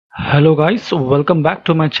Hello guys, welcome back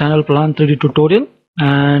to my channel Plan 3D tutorial.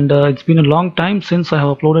 And it's been a long time since I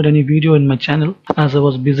have uploaded any video in my channel as I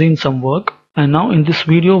was busy in some work. And now in this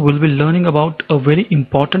video we'll be learning about a very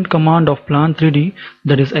important command of Plan 3D,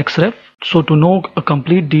 that is XREF. So to know a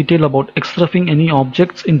complete detail about XREFing any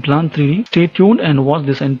objects in Plan 3D, stay tuned and watch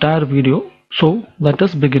this entire video. So let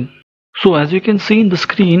us begin. So as you can see in the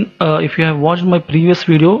screen, if you have watched my previous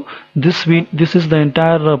video, this is the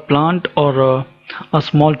entire plant or a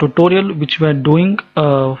small tutorial which we are doing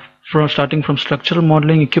starting from structural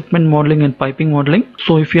modeling, equipment modeling and piping modeling.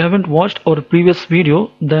 So if you haven't watched our previous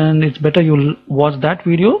video, then it's better you'll watch that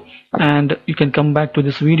video and you can come back to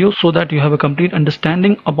this video so that you have a complete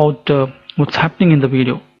understanding about what's happening in the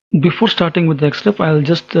video. Before starting with the XREF, I'll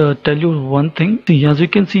just tell you one thing. See, as you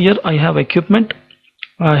can see here, I have equipment,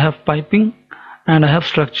 I have piping and I have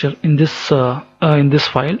structure in this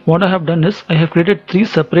file. What I have done is I have created three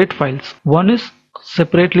separate files. One is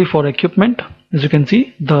separately for equipment. As you can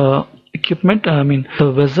see, the equipment,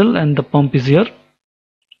 the vessel and the pump is here.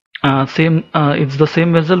 It's the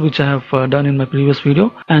same vessel which I have done in my previous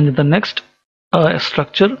video. And the next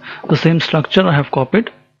structure, the same structure I have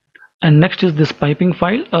copied. And next is this piping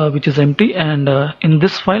file which is empty, and in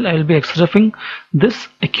this file I will be XREFing this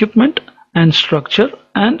equipment and structure,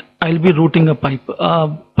 and I'll be routing a pipe.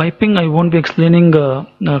 Piping I won't be explaining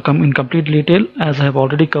in complete detail, as I have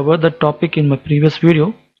already covered that topic in my previous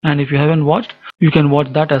video, and if you haven't watched, you can watch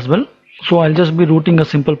that as well. So I'll just be routing a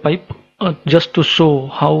simple pipe just to show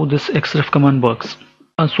how this XREF command works.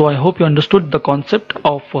 So I hope you understood the concept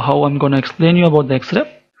of how I'm going to explain you about the XREF.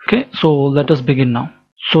 Okay, so let us begin now.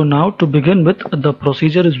 So now to begin with, the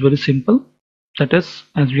procedure is very simple. That is,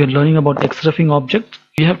 as we are learning about XREFing objects,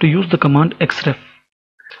 we have to use the command XREF.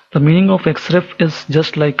 The meaning of XREF is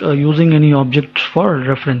just like using any object for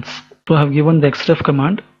reference. So I have given the XREF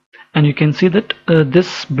command, and you can see that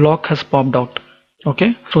this block has popped out.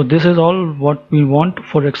 Okay, so this is all what we want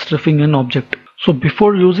for XREFing an object. So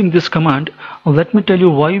before using this command, let me tell you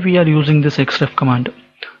why we are using this XREF command.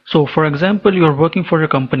 So for example, you are working for a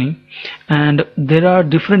company and there are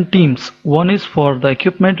different teams. One is for the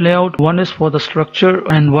equipment layout, one is for the structure,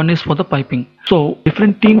 and one is for the piping. So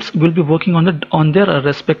different teams will be working on their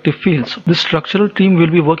respective fields. This structural team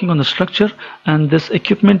will be working on the structure, and this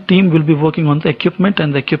equipment team will be working on the equipment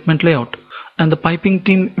and the equipment layout, and the piping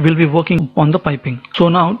team will be working on the piping. So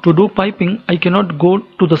now to do piping, I cannot go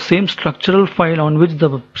to the same structural file on which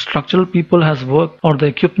the structural people has worked, or the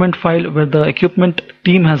equipment file where the equipment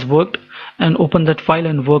team has worked, and open that file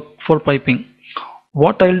and work for piping.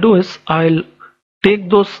 What I'll do is I'll take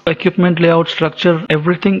those equipment layout, structure,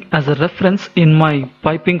 everything as a reference in my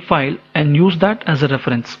piping file and use that as a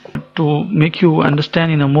reference. To make you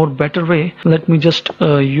understand in a more better way, let me just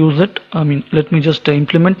let me just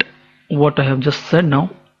implement what I have just said now.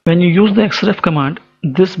 When you use the XREF command,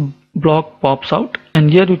 this block pops out,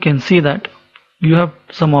 and here you can see that you have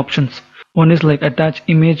some options. One is like attach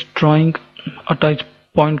image, drawing, attach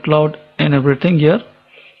point cloud and everything. Here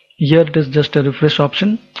it is just a refresh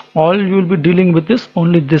option. All you will be dealing with is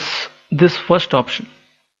only this first option.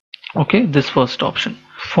 Okay, this first option.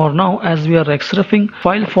 For now, as we are XREFing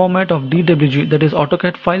file format of DWG, that is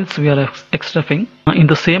AutoCAD files, we are XREFing. In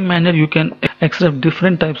the same manner, you can XREF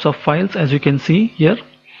different types of files, as you can see here.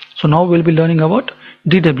 So now we'll be learning about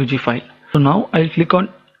DWG file. So now I'll click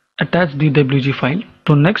on attach DWG file.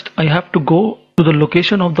 So next I have to go to the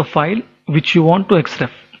location of the file which you want to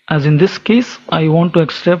XREF. As in this case, I want to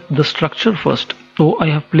XREF the structure first. So I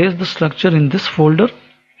have placed the structure in this folder.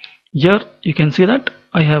 Here you can see that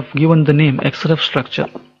I have given the name XREF structure.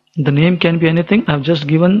 The name can be anything. I have just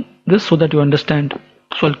given this so that you understand.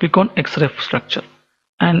 So I'll click on XREF structure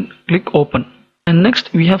and click open. And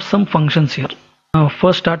next we have some functions here.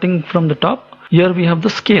 First, starting from the top, here we have the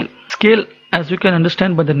scale. Scale, as you can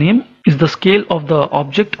understand by the name, is the scale of the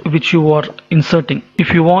object which you are inserting.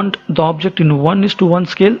 If you want the object in 1:1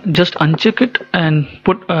 scale, just uncheck it and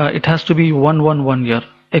put it has to be 1:1 here.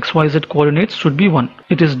 XYZ coordinates should be 1.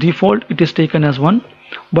 It is default, it is taken as 1.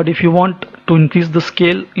 But if you want to increase the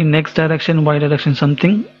scale in X direction, Y direction,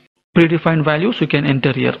 something predefined values, you can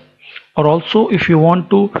enter here. Or also, if you want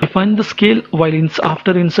to define the scale while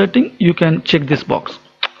after inserting, you can check this box.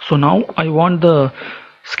 So now I want the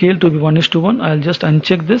scale to be 1:1. I'll just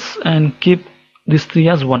uncheck this and keep this 3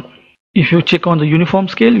 as 1. If you check on the uniform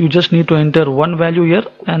scale, you just need to enter one value here,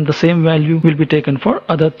 and the same value will be taken for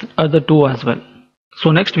other two as well.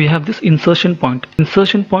 So next we have this insertion point.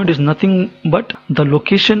 Insertion point is nothing but the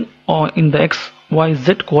location or in the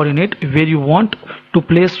XYZ coordinate where you want to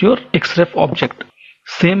place your XREF object.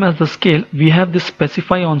 Same as the scale, we have this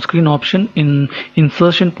specify on screen option in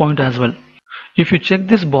insertion point as well. If you check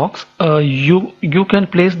this box, you can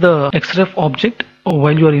place the XREF object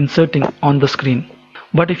while you are inserting on the screen.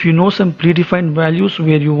 But if you know some predefined values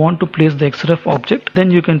where you want to place the XREF object,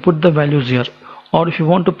 then you can put the values here. Or if you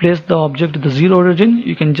want to place the object at the 0 origin,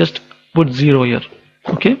 you can just put 0 here.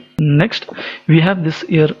 Okay, next we have this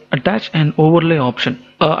here attach and overlay option.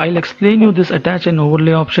 I'll explain you this attach and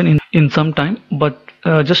overlay option in some time, but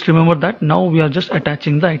just remember that now we are just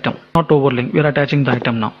attaching the item, not overlaying. We are attaching the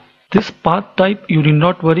item now. This path type, you need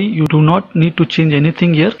not worry, you do not need to change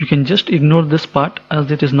anything here. You can just ignore this part as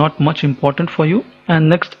it is not much important for you. And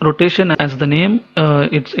next, rotation, as the name,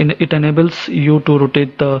 it enables you to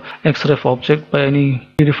rotate the XREF object by any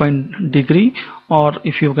predefined degree, or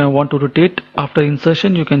if you want to rotate after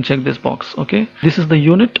insertion, you can check this box. Okay, this is the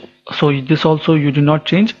unit, so this also you do not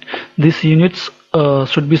change. These units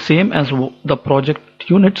should be same as the project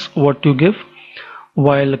units what you give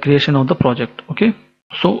while creation of the project. Okay,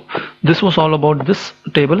 so this was all about this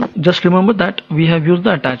table. Just remember that we have used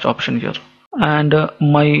the attach option here, and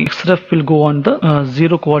my XREF will go on the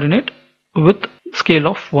 0 coordinate with scale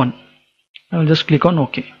of 1. I will just click on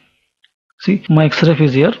OK. See, my XREF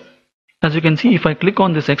is here. As you can see, if I click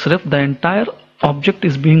on this XREF, the entire object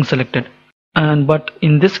is being selected. But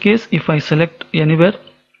in this case, if I select anywhere,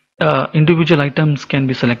 individual items can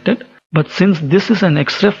be selected. But since this is an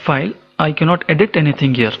XREF file, I cannot edit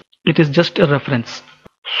anything here. It is just a reference.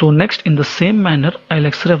 So next, in the same manner, I'll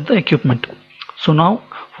XREF the equipment. So now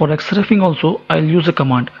for XREFing also, I'll use a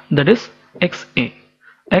command, that is XA,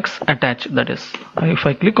 X attach. That is, if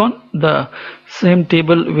I click on the same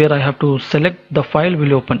table where I have to select, the file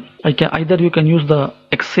will open. Either you can use the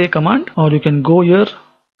XA command, or you can go here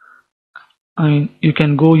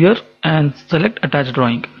and select attach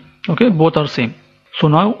drawing. Okay, both are same. So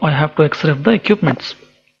now I have to XREF the equipments.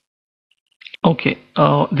 Okay,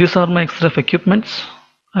 these are my XREF equipments.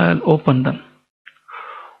 I'll open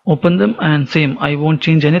them and same, I won't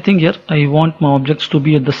change anything here. I want my objects to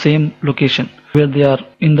be at the same location where they are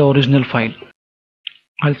in the original file.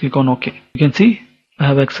 I'll click on OK. You can see I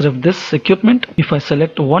have XREF this equipment. If I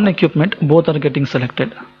select one equipment, both are getting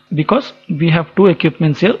selected because we have two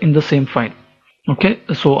equipments here in the same file. Okay,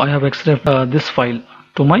 so I have XREF this file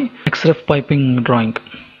to my XREF piping drawing.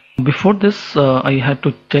 Before this, I had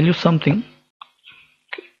to tell you something.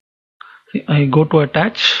 I go to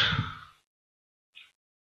attach.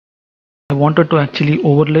 I wanted to actually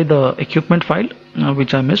overlay the equipment file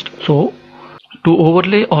which I missed. So to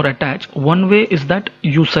overlay or attach, one way is that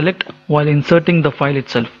you select while inserting the file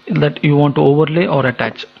itself that you want to overlay or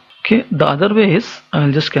attach. Okay, the other way is,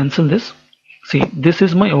 I'll just cancel this. See, this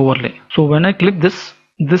is my overlay. So when I click this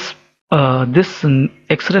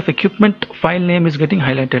XREF equipment file name is getting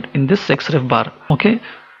highlighted in this XREF bar. Okay,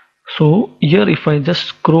 so here if I just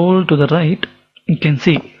scroll to the right, you can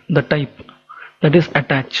see the type, that is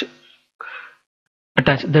attach.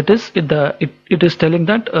 That is it is telling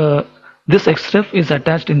that this XREF is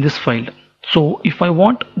attached in this file. So if I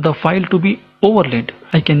want the file to be overlaid,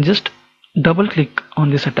 I can just double click on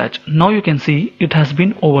this attach. Now you can see it has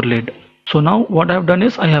been overlaid. So now what I have done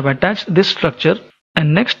is I have attached this structure,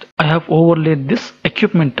 and next I have overlaid this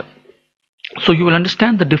equipment. So you will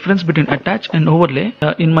understand the difference between attach and overlay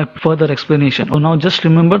in my further explanation. So now just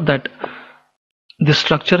remember that this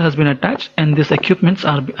structure has been attached and these equipments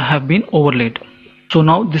have been overlaid. So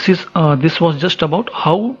now this was just about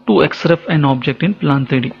how to XREF an object in Plan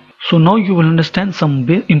 3D. So now you will understand some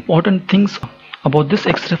important things about this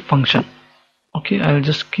XREF function. Okay, I'll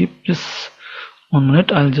just keep this 1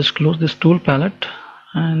 minute. I'll just close this tool palette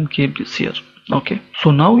and keep this here. Okay,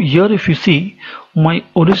 so now here if you see my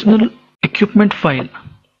original equipment file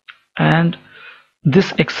and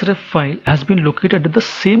this XREF file has been located at the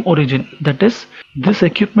same origin. That is, this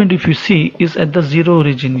equipment if you see is at the 0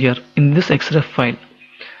 origin here in this XREF file,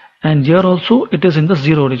 and here also it is in the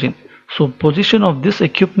 0 origin. So position of this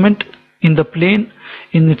equipment in the plane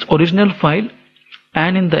in its original file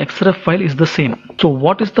and in the XREF file is the same. So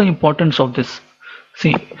what is the importance of this?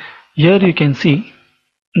 See, here you can see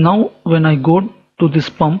now when I go to this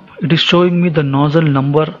pump, it is showing me the nozzle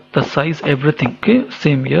number, the size, everything. Okay,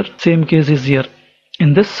 same here, same case is here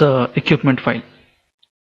in this equipment file.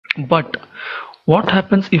 But what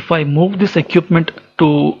happens if I move this equipment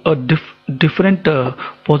to a different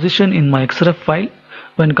position in my XREF file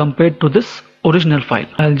when compared to this original file?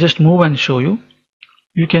 I'll just move and show you.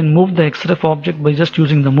 You can move the XREF object by just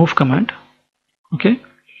using the move command. Okay,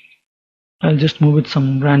 I'll just move it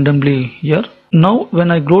some randomly here. Now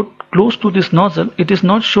when I go close to this nozzle, it is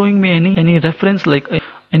not showing me any reference like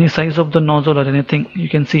any size of the nozzle or anything. You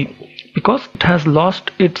can see because it has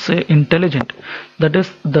lost its intelligent, that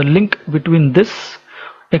is the link between this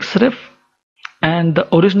XREF and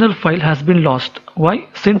the original file has been lost. Why?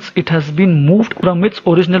 Since it has been moved from its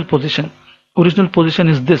original position. Original position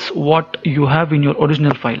is this, what you have in your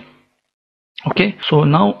original file. Okay, so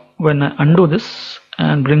now when I undo this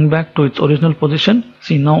and bring back to its original position,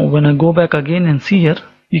 see, now when I go back again and see here,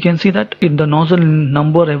 you can see that in the nozzle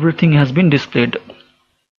number everything has been displayed.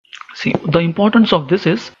 See, the importance of this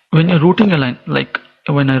is when you're routing a line, like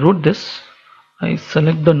when I route this, I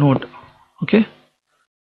select the node, okay,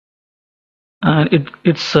 and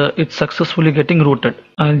it's successfully getting routed.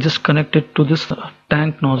 I'll just connect it to this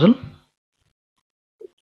tank nozzle.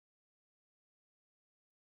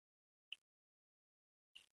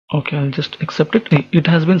 Okay, I'll just accept it. It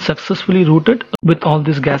has been successfully routed with all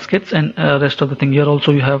these gaskets and rest of the thing. Here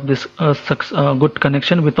also you have this good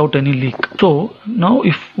connection without any leak. So now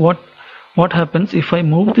if what happens if I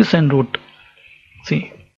move this and route?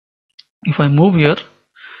 See, if I move here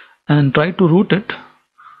and try to route it,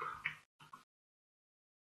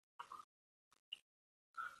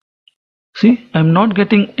 see, I'm not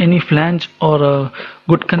getting any flange or a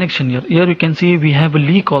good connection here. Here you can see we have a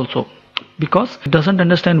leak also, because it doesn't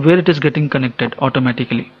understand where it is getting connected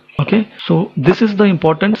automatically. Okay, so this is the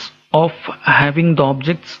importance of having the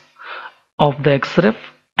objects of the XREF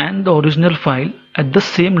and the original file at the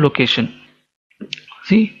same location.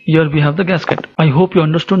 See, here we have the gasket. I hope you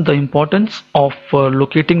understood the importance of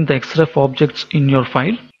locating the XREF objects in your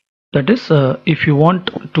file. That is, if you want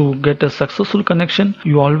to get a successful connection,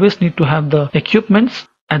 you always need to have the equipments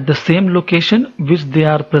at the same location which they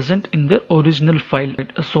are present in their original file.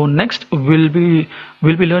 So next we'll be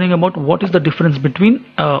learning about what is the difference between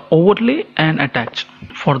overlay and attach.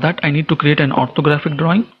 For that I need to create an orthographic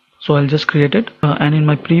drawing. So I'll just create it, and in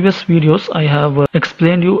my previous videos I have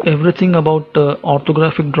explained you everything about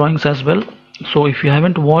orthographic drawings as well. So if you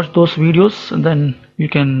haven't watched those videos, then you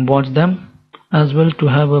can watch them as well to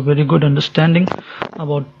have a very good understanding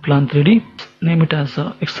about Plan 3D. Name it as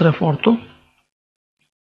XREF Ortho.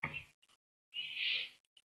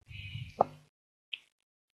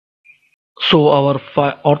 So our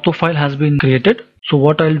ortho file has been created. So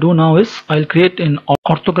what I'll do now is I'll create an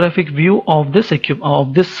orthographic view of this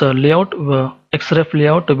layout, XREF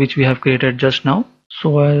layout which we have created just now.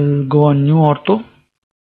 So I'll go on new ortho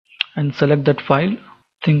and select that file.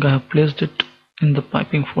 I think I have placed it in the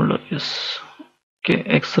piping folder. Yes. Okay,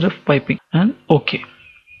 XREF piping and OK.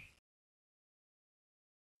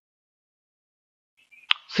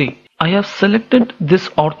 See, I have selected this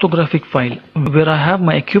orthographic file where I have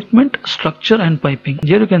my equipment, structure and piping.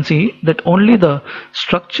 Here you can see that only the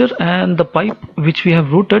structure and the pipe which we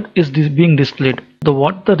have routed is being displayed.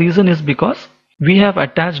 The reason is because we have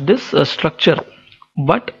attached this structure,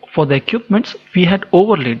 but for the equipments we had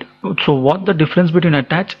overlaid. So what the difference between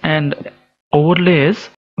attach and overlay is,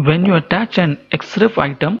 when you attach an XREF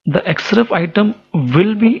item, the XREF item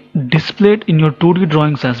will be displayed in your 2D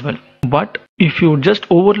drawings as well. But if you just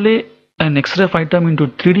overlay an XREF item into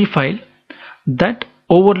 3D file, that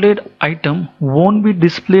overlaid item won't be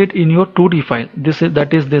displayed in your 2D file.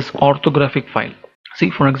 That is this orthographic file. See,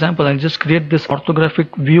 for example, I'll just create this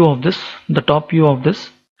orthographic view of this, the top view of this,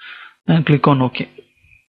 and click on OK.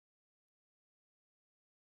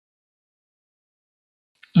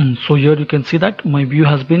 So here you can see that my view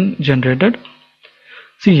has been generated.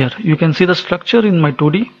 See, here you can see the structure in my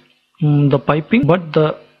 2D, the piping, but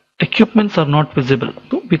the equipments are not visible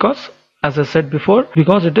because, as I said before,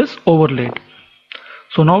 because it is overlaid.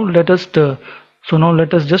 So now let us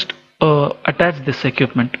just attach this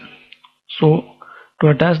equipment. So to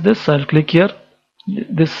attach this, I'll click here.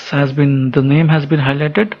 The name has been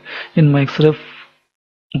highlighted in my XREF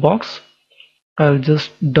box. I'll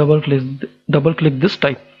just double click this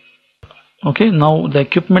type. Okay, now the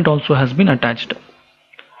equipment also has been attached.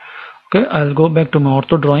 Okay, I'll go back to my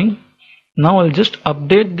ortho drawing. Now I'll just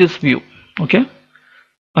update this view. Okay,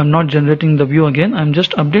 I'm not generating the view again, I'm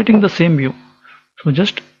just updating the same view. So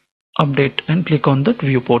just update and click on that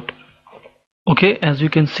viewport. Okay, as you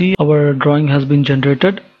can see, our drawing has been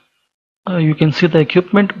generated. You can see the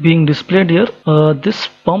equipment being displayed here. This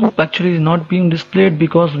pump actually is not being displayed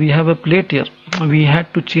because we have a plate here. We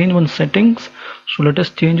had to change one settings, so let us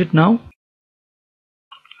change it now.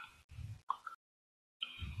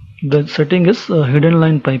 The setting is hidden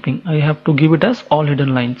line piping. I have to give it as all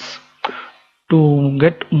hidden lines. To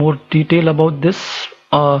get more detail about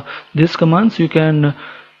these commands, you can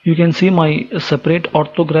see my separate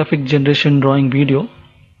orthographic generation drawing video.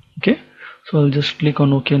 Okay, so I'll just click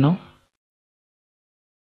on OK now.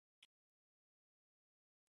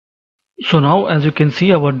 So now, as you can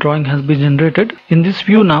see, our drawing has been generated. In this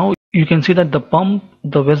view now, you can see that the pump,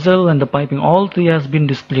 the vessel and the piping, all three has been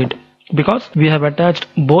displayed because we have attached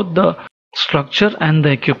both the structure and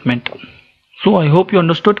the equipment. So I hope you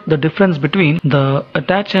understood the difference between the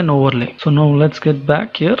attach and overlay. So now let's get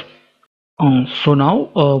back here. So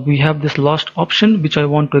now we have this last option which I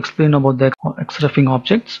want to explain about the XREFing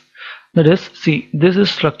objects. That is, see, this is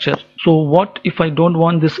structure. So what if I don't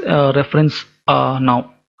want this reference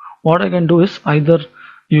now? What I can do is either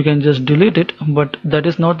you can just delete it, but that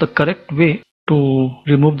is not the correct way to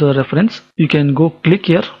remove the reference. You can go click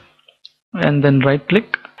here and then right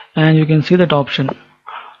click, and you can see that option,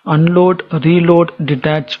 unload, reload,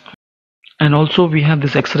 detach, and also we have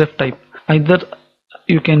this XREF type. Either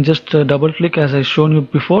you can just double click as I shown you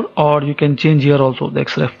before, or you can change here also the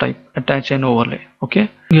XREF type, attach and overlay. Okay,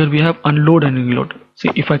 here we have unload and reload.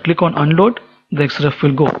 See, if I click on unload, the XREF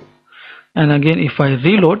will go, and again if I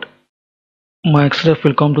reload, my XREF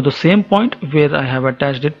will come to the same point where I have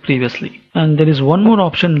attached it previously. And there is one more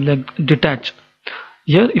option like detach.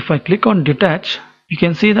 Here if I click on detach, you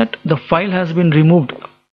can see that the file has been removed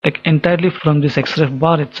like entirely from this XREF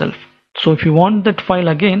bar itself. So if you want that file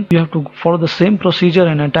again, you have to follow the same procedure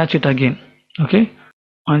and attach it again. Okay,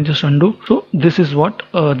 and just undo. So this is what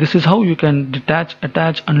this is how you can detach,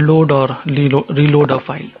 attach, unload or reload a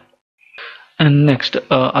file. And next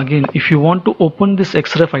again, if you want to open this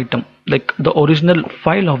XREF item, like the original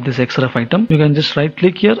file of this XREF item, you can just right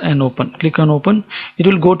click here and open. Click on open, it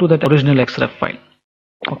will go to that original XREF file.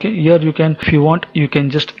 Okay, here you can, if you want, you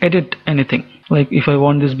can just edit anything. Like if I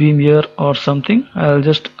want this beam here or something,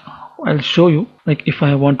 I'll show you. Like if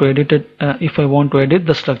I want to edit it, if I want to edit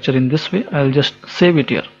the structure in this way, I'll just save it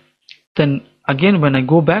here. Then again when I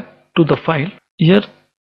go back to the file, here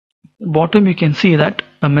bottom you can see that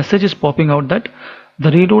a message is popping out that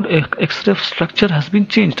the reload XREF structure has been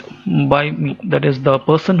changed by me. That is the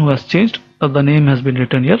person who has changed, the name has been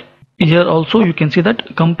written here. Here also you can see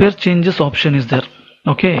that compare changes option is there.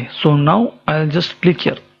 Okay, so now I'll just click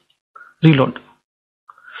here, reload.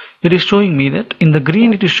 It is showing me that in the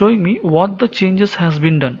green, it is showing me what the changes has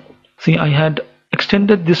been done. See, I had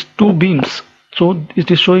extended these two beams, so it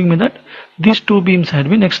is showing me that these two beams had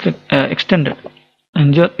been extended.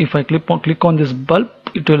 And here if I click on this bulb,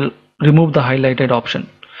 it will remove the highlighted option,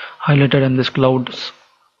 highlighted and this clouds.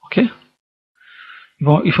 Okay,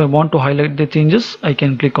 if I want to highlight the changes, I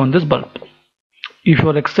can click on this bulb. If you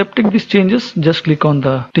are accepting these changes, just click on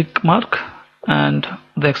the tick mark and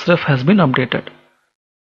the XREF has been updated.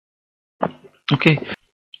 Okay,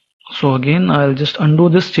 so again I'll just undo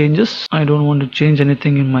these changes. I don't want to change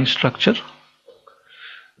anything in my structure.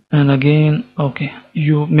 And again, okay,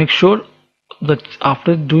 you make sure that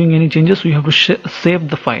after doing any changes, you have to save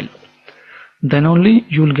the file. Then only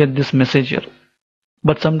you will get this message here.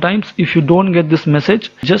 But sometimes if you don't get this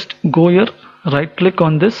message, just go here, right click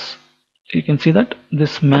on this. You can see that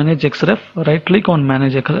this manage XREF, right click on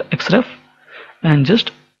manage XREF and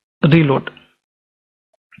just reload.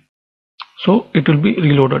 So it will be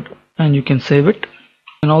reloaded and you can save it.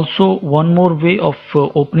 And also one more way of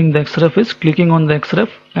opening the XREF is clicking on the XREF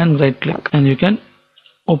and right click, and you can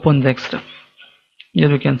open the XREF. Here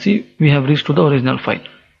you can see we have reached to the original file.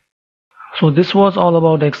 So this was all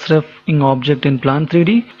about XREFing object in Plan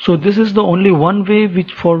 3D. So this is the only one way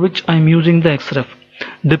for which I'm using the XREF.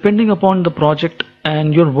 Depending upon the project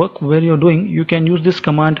and your work where you're doing, you can use this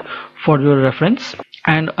command for your reference.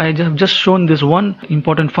 And I have just shown this one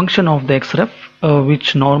important function of the XREF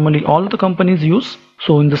which normally all the companies use.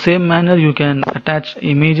 So in the same manner you can attach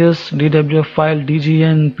images, DWF file,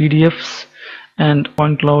 DGN, PDFs and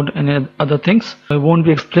point cloud and other things. I won't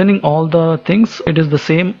be explaining all the things. It is the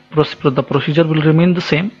same, the procedure will remain the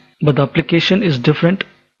same, but the application is different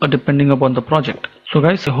depending upon the project. So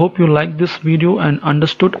guys, I hope you liked this video and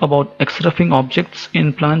understood about XREFing objects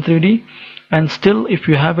in Plan 3D. And still, if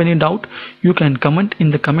you have any doubt, you can comment in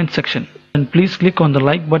the comment section. And please click on the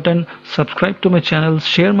like button, subscribe to my channel,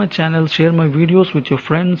 share my videos with your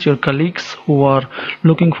friends, your colleagues who are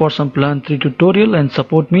looking for some Plan 3 tutorial, and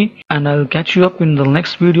support me. And I'll catch you up in the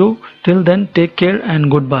next video. Till then, take care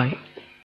and goodbye.